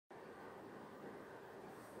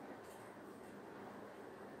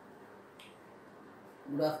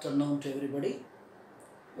Good afternoon to everybody.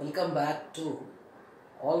 Welcome back to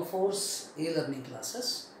All Force e-learning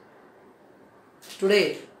classes.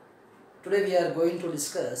 Today we are going to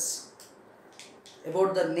discuss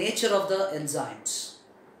about the nature of the enzymes.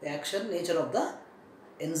 The action, nature of the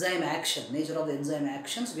enzyme action, nature of the enzyme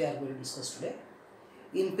actions we are going to discuss today.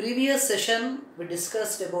 In previous session we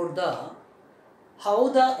discussed about how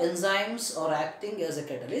the enzymes are acting as a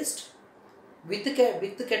catalyst, with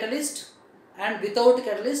the catalyst and without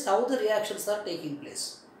catalyst, how the reactions are taking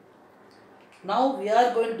place. Now we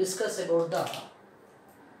are going to discuss about the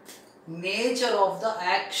nature of the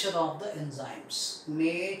action of the enzymes.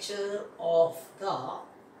 Nature of the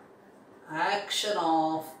action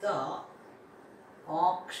of the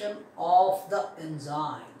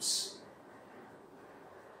enzymes.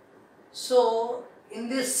 So in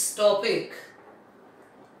this topic,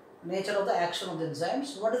 nature of the action of the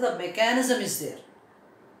enzymes, what is the mechanism is there?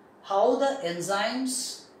 How the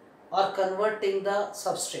enzymes are converting the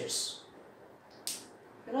substrates.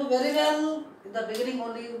 You know very well, in the beginning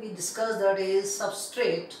only we discussed that is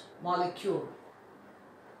substrate molecule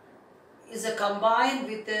is a combined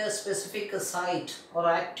with a specific site or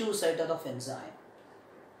active site of enzyme.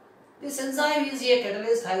 This enzyme is a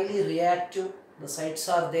catalyst, highly reactive, the sites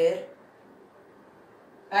are there,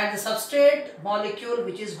 and the substrate molecule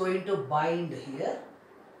which is going to bind here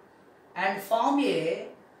and form a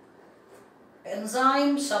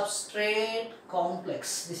enzyme substrate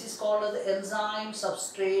complex. This is called as the enzyme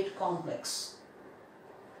substrate complex.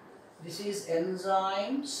 This is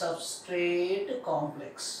enzyme substrate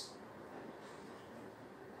complex.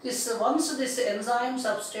 Once this enzyme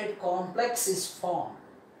substrate complex is formed,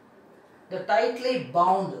 the tightly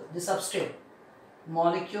bound the substrate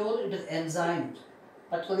molecule into the enzyme,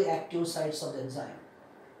 particularly active sites of the enzyme.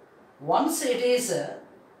 Once it is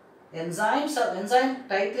enzyme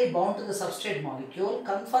tightly bound to the substrate molecule,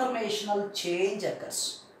 conformational change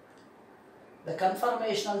occurs. The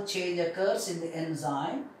conformational change occurs in the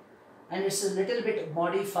enzyme and it's a little bit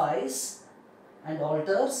modifies and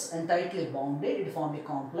alters and tightly bounded, it forms a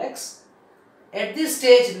complex. At this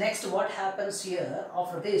stage, next what happens here,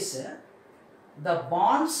 after this, the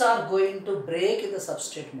bonds are going to break in the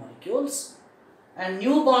substrate molecules and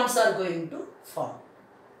new bonds are going to form.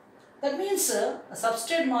 That means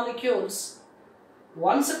substrate molecules,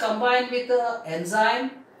 once combined with the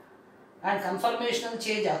enzyme and conformational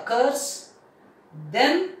change occurs,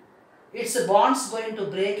 then its bonds going to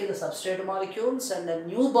break in the substrate molecules and the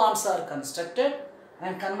new bonds are constructed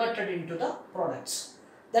and converted into the products.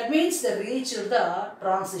 That means they reach the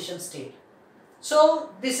transition state. So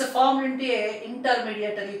this is formed into a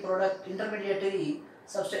intermediary product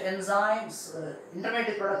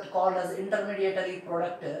called as intermediary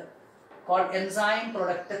product called enzyme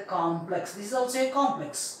product complex. This is also a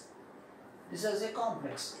complex. This is a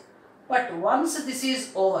complex. But once this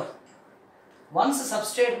is over, once the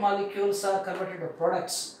substrate molecules are converted to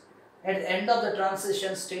products, at the end of the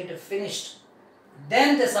transition state finished,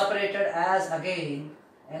 then they separated as again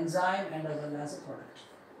enzyme and as well as a product.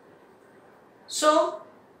 So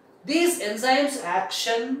these enzymes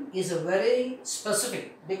action is very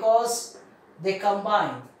specific because they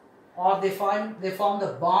combine or they form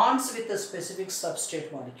the bonds with the specific substrate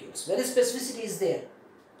molecules. Very specificity is there.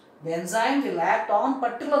 The enzyme will act on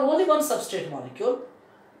particular only one substrate molecule.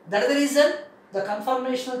 That is the reason the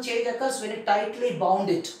conformational change occurs when it tightly bound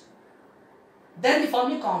it. Then we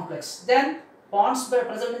form a complex. Then bonds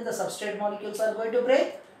present in the substrate molecules are going to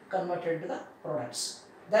break, converted to the products.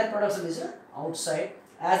 Then products is outside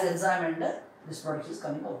as enzyme and this product is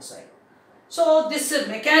coming outside. So this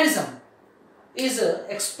mechanism is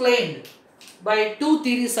explained by two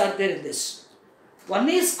theories are there in this. One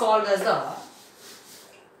is called as the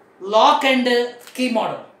lock and key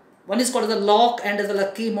model. One is called the lock and the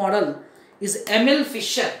key model is Emil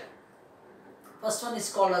Fischer. First one is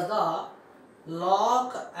called as the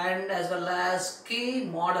lock and as well as key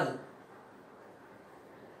model.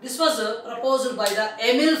 This was proposed by the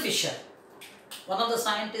Emil Fischer. One of the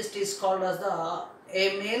scientists is called as the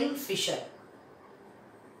Emil Fischer.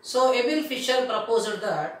 So Emil Fischer proposed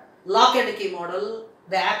that lock and key model,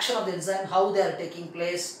 the action of the enzyme, how they are taking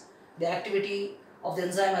place, the activity of the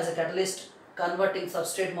enzyme as a catalyst, converting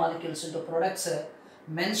substrate molecules into products,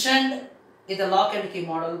 mentioned in the lock and key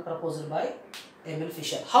model proposed by Emil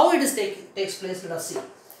Fischer. How it is takes place, let us see.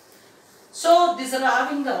 So these are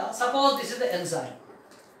having the, suppose this is the enzyme.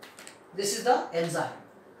 This is the enzyme.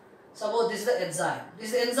 Suppose this is the enzyme.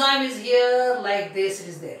 This enzyme is here like this, it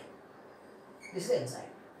is there. This is the enzyme.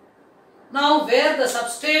 Now where the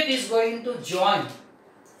substrate is going to join,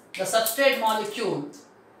 the substrate molecule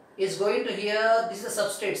is going to here, this is a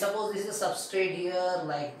substrate. Suppose this is a substrate here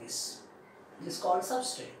like this. This is called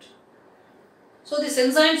substrate. So this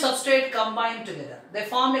enzyme substrate combine together. They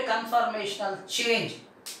form a conformational change.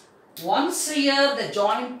 Once here they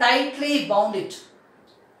join tightly bound it.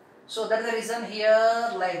 So that is the reason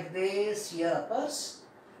here like this, here occurs.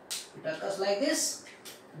 It occurs like this.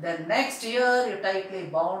 Then next here you tightly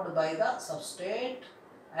bound by the substrate.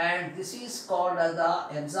 And this is called as the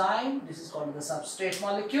enzyme, this is called the substrate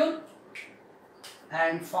molecule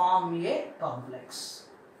and form a complex.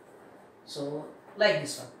 So like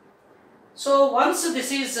this one. So once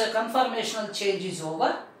this is conformational change is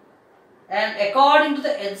over, and according to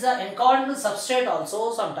the enzyme, according to the substrate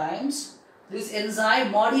also sometimes this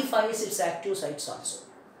enzyme modifies its active sites also.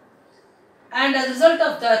 And as a result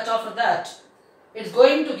of that, after that, it's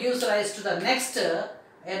going to give rise to the next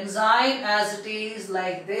enzyme as it is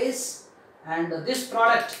like this, and this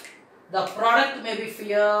product, the product may be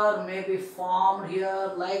here, may be formed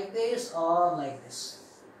here like this or like this.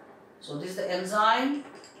 So this is the enzyme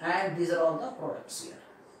and these are all the products here.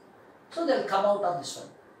 So they will come out of this one.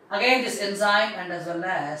 Again this enzyme and as well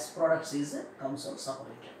as products comes out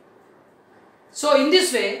separated. So in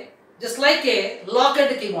this way, just like a lock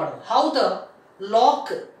and key model, how the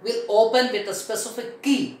lock will open with a specific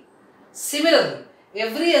key. Similarly,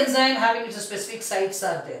 every enzyme having its specific sites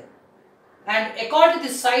are there. And according to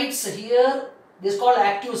the sites here, this is called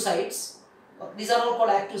active sites. These are all called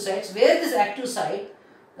active sites. Where this active site,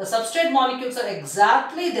 the substrate molecules are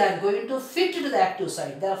exactly, they are going to fit into the active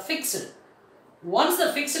site. They are fixed. Once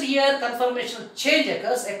the fixed here, conformational change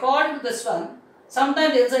occurs. According to this one,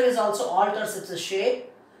 sometimes the enzyme is also alters its shape.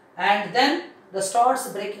 And then the starts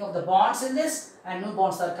breaking of the bonds in this and new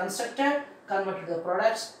bonds are constructed, converted to the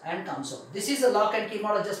products and comes out. This is a lock and key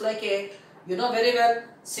model, just like a, you know very well,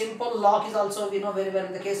 simple lock is also, we know very well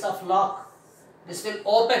in the case of lock. This will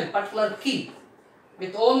open particular key.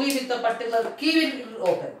 With the particular key it will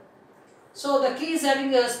open. So the key is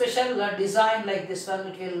having a special design like this one.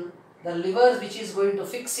 It will, the lever which is going to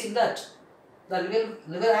fix in that, the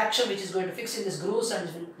lever action which is going to fix in this grooves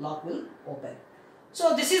and lock will open.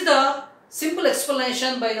 So this is the simple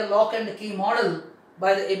explanation by the lock and key model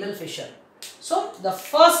by the Emil Fischer. So the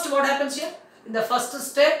first, what happens here? In the first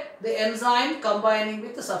step, the enzyme combining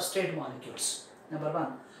with the substrate molecules. Number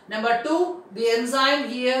one. Number two, the enzyme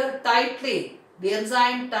here tightly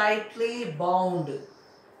bound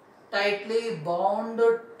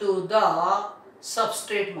to the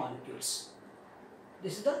substrate molecules.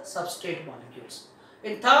 This is the substrate molecules.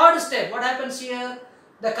 In third step, what happens here?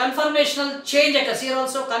 The conformational change occurs. Here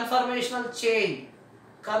also conformational change.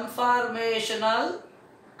 Conformational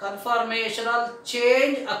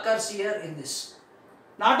change occurs here in this.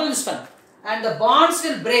 Not only this one. And the bonds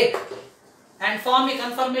will break and form a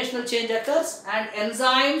conformational change occurs and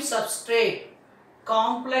enzyme substrate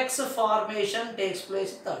complex formation takes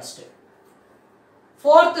place in third step.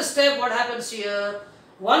 Fourth step, what happens here?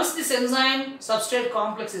 Once this enzyme substrate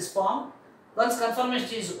complex is formed, once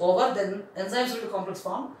conformation is over, then enzyme substrate complex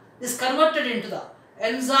formed is converted into the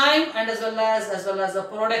enzyme and as well as the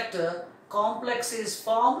product complex is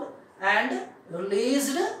formed and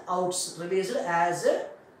released as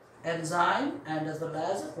enzyme and as well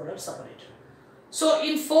as product separated. So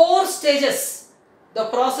in 4 stages, the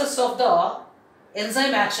process of the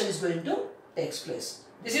enzyme action is going to take place.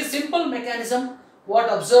 This is simple mechanism.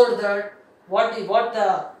 What observed that, what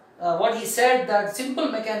he said, that simple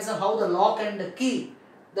mechanism how the lock and the key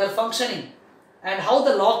they are functioning and how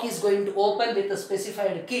the lock is going to open with a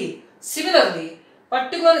specified key. Similarly,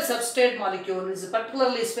 particular substrate molecule is a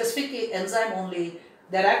particularly specific enzyme only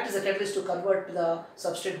that act as a catalyst to convert the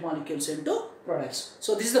substrate molecules into products.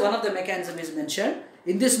 So this is the one of the mechanism is mentioned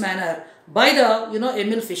in this manner by the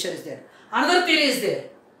Emil Fischer is there. Another theory is there.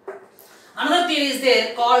 Another theory is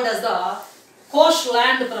there called as the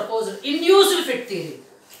Koch-Land proposed induced fit theory.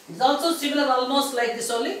 It is also similar, almost like this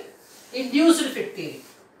only. Induced fit theory.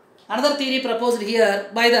 Another theory proposed here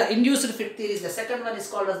by the induced fit theory is the second one is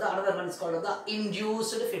called as the another one is called as the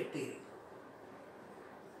induced fit theory.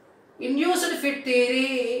 Induced fit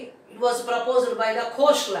theory, it was proposed by the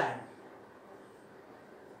Koch-Land.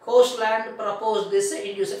 Koch-Land proposed this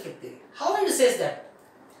induced fit theory. How it says that?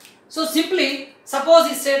 So simply, suppose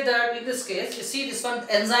he said that in this case, you see this one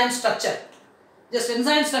enzyme structure. Just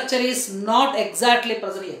enzyme structure is not exactly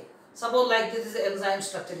present here. Suppose like this is the enzyme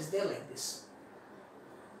structure is there like this.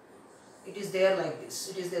 It is there like this.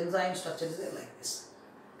 It is the enzyme structure is there like this.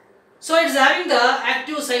 So it is having the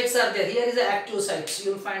active sites are there. Here is the active sites.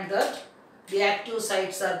 You will find that the active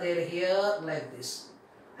sites are there here like this.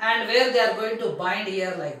 And where they are going to bind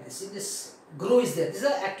here like this. In this groove is there. These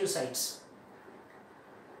are active sites.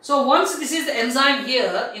 So once this is the enzyme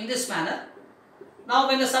here in this manner, now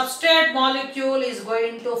when the substrate molecule is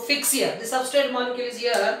going to fix here, the substrate molecule is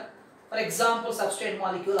here, for example substrate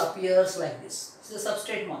molecule appears like this. This is a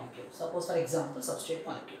substrate molecule. Suppose for example substrate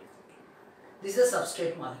molecule. This is a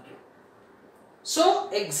substrate molecule. So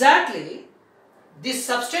exactly this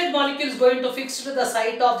substrate molecule is going to fix to the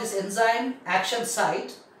site of this enzyme action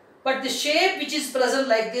site, but the shape which is present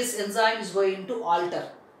like this enzyme is going to alter.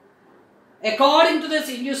 According to this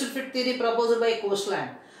induced fit theory proposed by Coastland,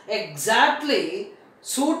 exactly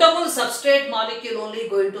suitable substrate molecule only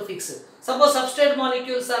going to fix it. Suppose substrate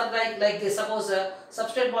molecules are like this. Suppose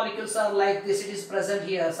substrate molecules are like this. It is present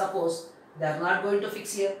here. Suppose they are not going to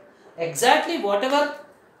fix here. Exactly whatever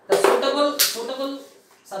the suitable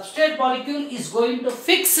substrate molecule is going to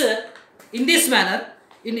fix in this manner.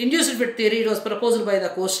 In induced fit theory, it was proposed by the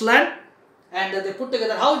Coastland, and they put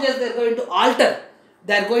together how they are going to alter.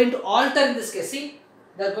 They are going to alter in this case. See,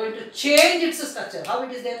 they are going to change its structure. How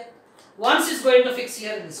it is there? Once is going to fix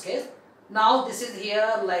here in this case. Now this is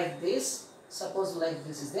here like this. Suppose like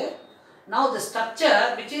this is there. Now the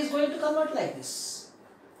structure which is going to convert like this.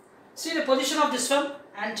 See the position of this one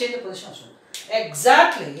and change the position of this one.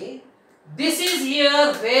 Exactly. This is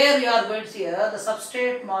here where you are going to see here the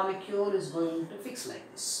substrate molecule is going to fix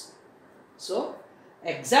like this. So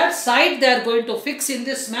exact site they are going to fix in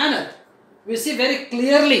this manner. We see very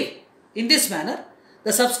clearly in this manner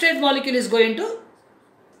the substrate molecule is going to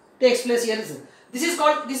takes place here. This is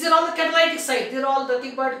called, these are all the catalytic sites. They are all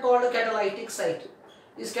nothing but called a catalytic site.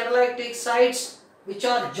 These catalytic sites which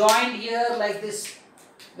are joined here like this,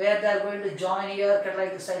 where they are going to join here,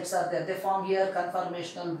 catalytic sites are there. They form here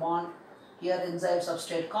conformational bond, here enzyme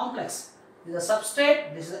substrate complex. This is a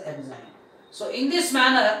substrate, this is an enzyme. So in this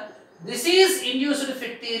manner, this is induced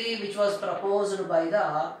fit theory which was proposed by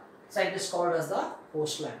the scientist called as the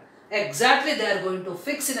Coastland. Exactly they are going to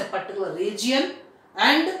fix in a particular region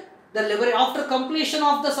and the liberate after completion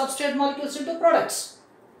of the substrate molecules into products.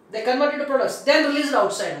 They convert into products, then released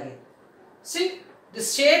outside again. See, the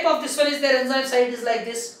shape of this one is their enzyme site is like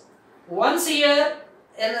this. Once here,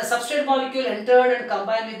 a substrate molecule entered and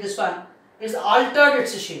combined with this one, is altered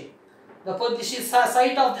its shape. The position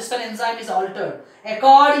site of this one enzyme is altered.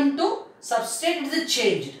 According to substrate, it is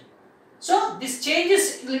changed. So this change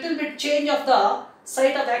is little bit change of the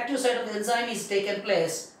site of the active site of the enzyme is taken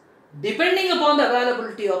place depending upon the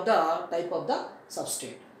availability of the type of the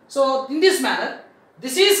substrate. So in this manner,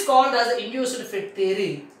 this is called as the induced fit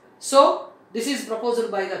theory. So this is proposed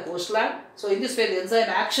by the Coastland. So in this way the enzyme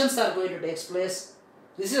actions are going to take place.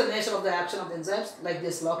 This is the nature of the action of the enzymes like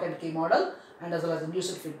this lock and key model, and as well as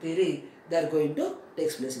induced fit theory, they are going to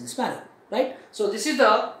take place in this manner, right? So this is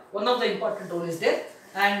the one of the important rule is there,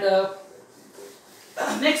 and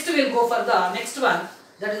next we will go for the next one,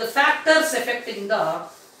 that is the factors affecting the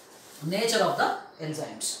nature of the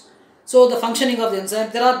enzymes. So the functioning of the enzyme,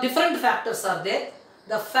 there are different factors are there.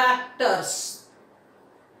 The factors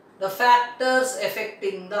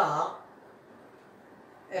affecting the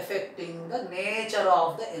nature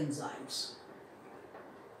of the enzymes.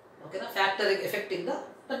 Okay, the factor affecting the,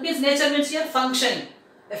 that means nature means here functioning,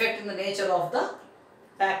 affecting the nature of the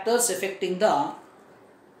factors affecting the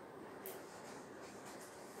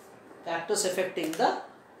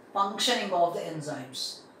functioning of the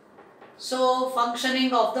enzymes. So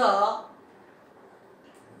functioning of the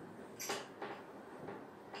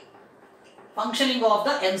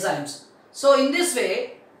enzymes. So in this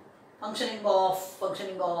way, functioning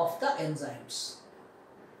of the enzymes.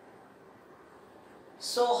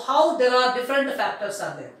 So how there are different factors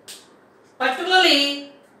are there.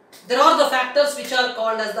 Particularly, there are the factors which are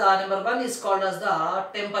called as the, number one is called as the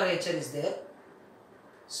temperature is there.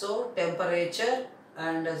 So temperature,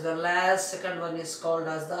 and as well as second one is called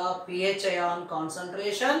as the pH ion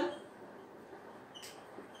concentration,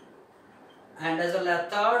 and as well as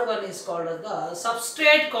third one is called as the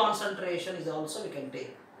substrate concentration is also we can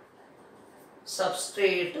take.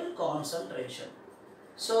 Substrate concentration.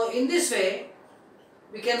 So in this way,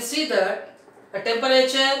 we can see that a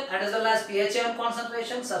temperature and as well as pH ion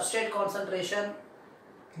concentration, substrate concentration,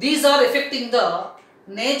 these are affecting the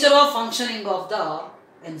nature of functioning of the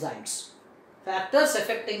enzymes. Factors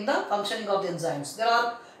affecting the functioning of the enzymes. There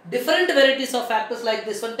are different varieties of factors like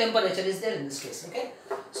this one. Temperature is there in this case. Okay.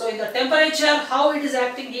 So in the temperature, how it is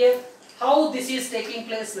acting here, how this is taking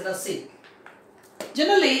place, let us see.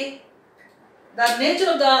 Generally, the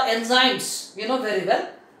nature of the enzymes, we know very well.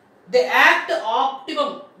 They act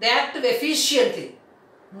optimum, they act efficiently.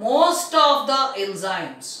 Most of the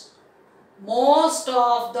enzymes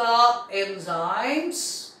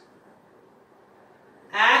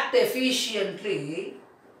act efficiently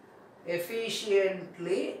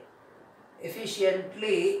efficiently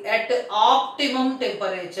at optimum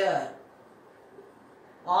temperature.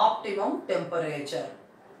 Optimum temperature.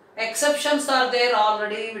 Exceptions are there,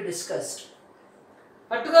 already we discussed.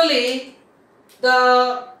 Particularly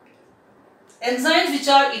the enzymes which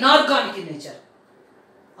are inorganic in nature.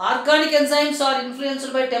 Organic enzymes are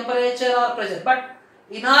influenced by temperature or pressure, but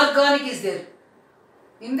inorganic is there.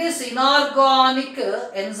 In this inorganic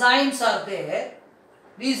enzymes are there.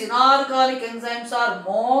 These inorganic enzymes are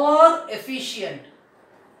more efficient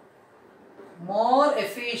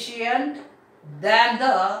than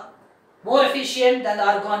the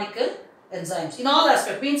organic enzymes in all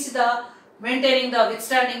aspects, means the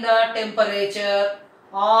withstanding the temperature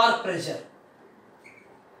or pressure.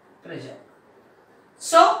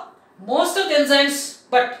 So most of the enzymes,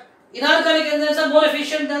 but inorganic enzymes are more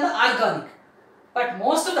efficient than the organic, but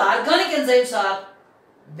most of the organic enzymes are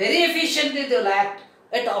very efficiently, they will act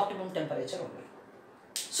at optimum temperature only.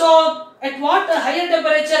 So at what higher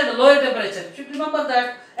temperature and lower temperature? You should remember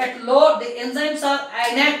that at low the enzymes are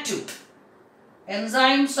inactive.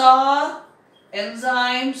 Enzymes are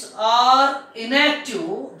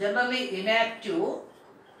inactive, generally inactive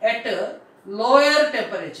at lower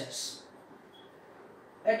temperatures.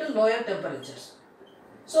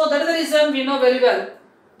 So that is the reason we know very well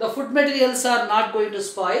the food materials are not going to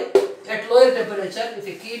spoil at lower temperature if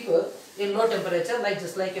you keep in low temperature, like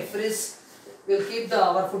just like a fridge. We will keep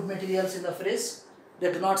our food materials in the fridge,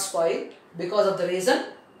 they do not spoil because of the reason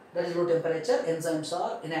that is low temperature, enzymes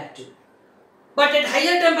are inactive. But at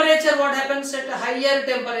higher temperature, what happens at higher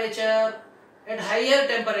temperature? At higher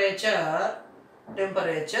temperature,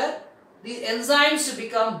 the enzymes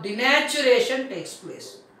become denaturation takes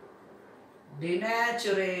place.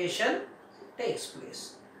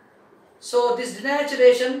 So this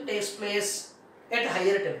denaturation takes place at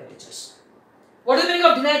higher temperatures. What is the meaning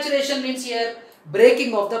of denaturation? Means here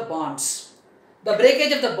breaking of the bonds. The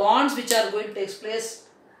breakage of the bonds which are going to take place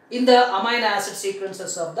in the amino acid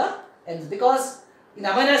sequences of the enzymes. Because in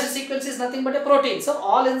amino acid sequence is nothing but a protein. So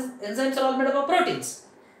all enzymes are all made up of proteins.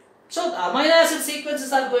 So the amino acid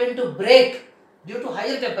sequences are going to break due to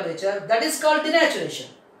higher temperature. That is called denaturation.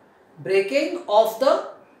 Breaking of the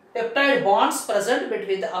peptide bonds present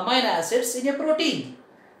between the amino acids in a protein.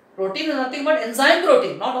 Protein is nothing but enzyme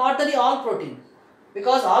protein, not ordinary all protein.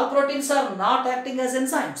 Because all proteins are not acting as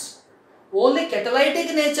enzymes. Only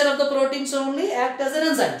catalytic nature of the proteins only act as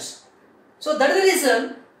enzymes. So that is the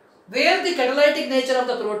reason where the catalytic nature of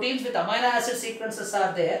the proteins with amino acid sequences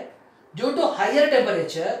are there, due to higher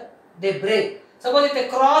temperature, they break. Suppose if they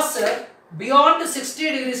cross beyond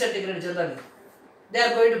 60 degrees centigrade generally, they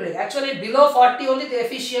are going to break. Actually below 40 only they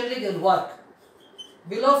efficiently will work.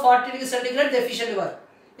 Below 40 degrees centigrade they efficiently work.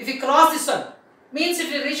 If you cross this one, means if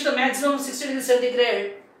you reach the maximum 60 degrees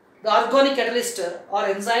centigrade, the organic catalyst or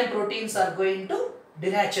enzyme proteins are going to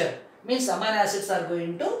denature. Means amino acids are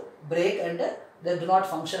going to break and they do not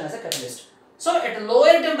function as a catalyst. So at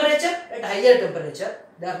lower temperature, at higher temperature,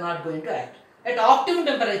 they are not going to act. At optimum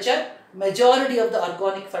temperature, majority of the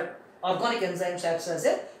organic enzymes acts as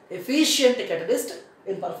a efficient catalyst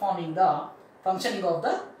in performing the functioning of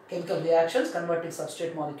the chemical reactions, converting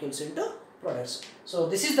substrate molecules into products. So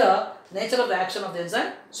this is the nature of the action of the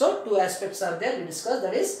enzyme. So two aspects are there we discussed,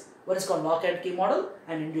 that is one is called lock and key model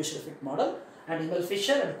and induced fit model, and Emil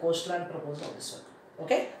Fisher and Coastland proposed all this one.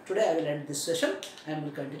 Okay, today I will end this session and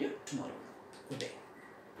will continue tomorrow. Good day.